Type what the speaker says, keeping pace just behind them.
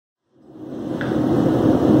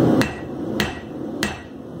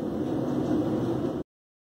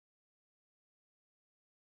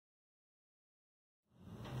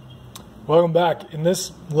Welcome back. In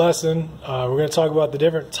this lesson, we're going to talk about the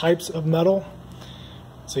different types of metal.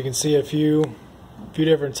 So you can see a few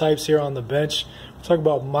different types here on the bench. We'll talk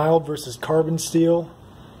about mild versus carbon steel,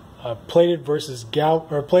 plated versus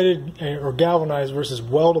galvanized versus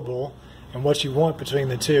weldable, and what you want between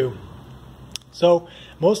the two. So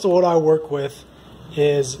most of what I work with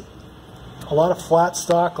is a lot of flat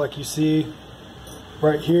stock, like you see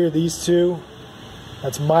right here. These two,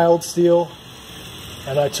 that's mild steel.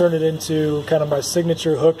 And I turn it into kind of my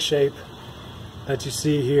signature hook shape that you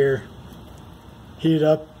see here. Heat it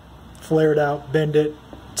up, flare it out, bend it,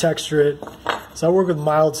 texture it. So I work with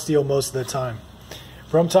mild steel most of the time.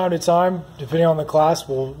 From time to time, depending on the class,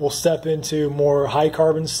 we'll step into more high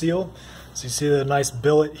carbon steel. So you see the nice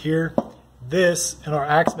billet here. This, in our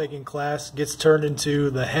axe making class, gets turned into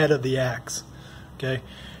the head of the axe. Okay.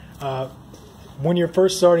 When you're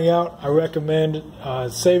first starting out, I recommend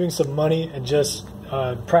saving some money and just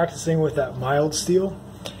practicing with that mild steel.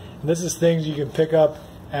 And this is things you can pick up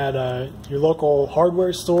at your local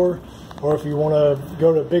hardware store, or if you want to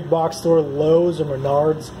go to a big box store, Lowe's or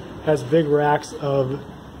Menards has big racks of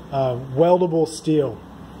weldable steel.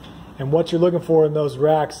 And what you're looking for in those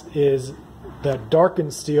racks is that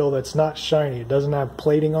darkened steel that's not shiny. It doesn't have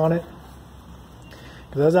plating on it.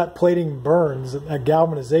 Because as that plating burns, that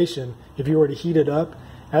galvanization, if you were to heat it up,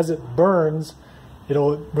 as it burns,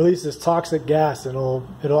 it'll release this toxic gas, and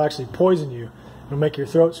it'll actually poison you. It'll make your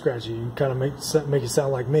throat scratchy. You kind of make you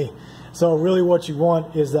sound like me. So really what you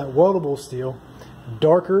want is that weldable steel,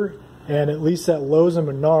 darker, and at least at Lowe's and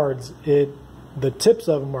Menards, the tips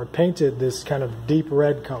of them are painted this kind of deep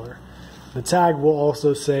red color. The tag will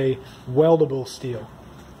also say weldable steel.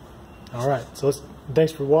 All right, so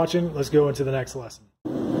thanks for watching. Let's go into the next lesson.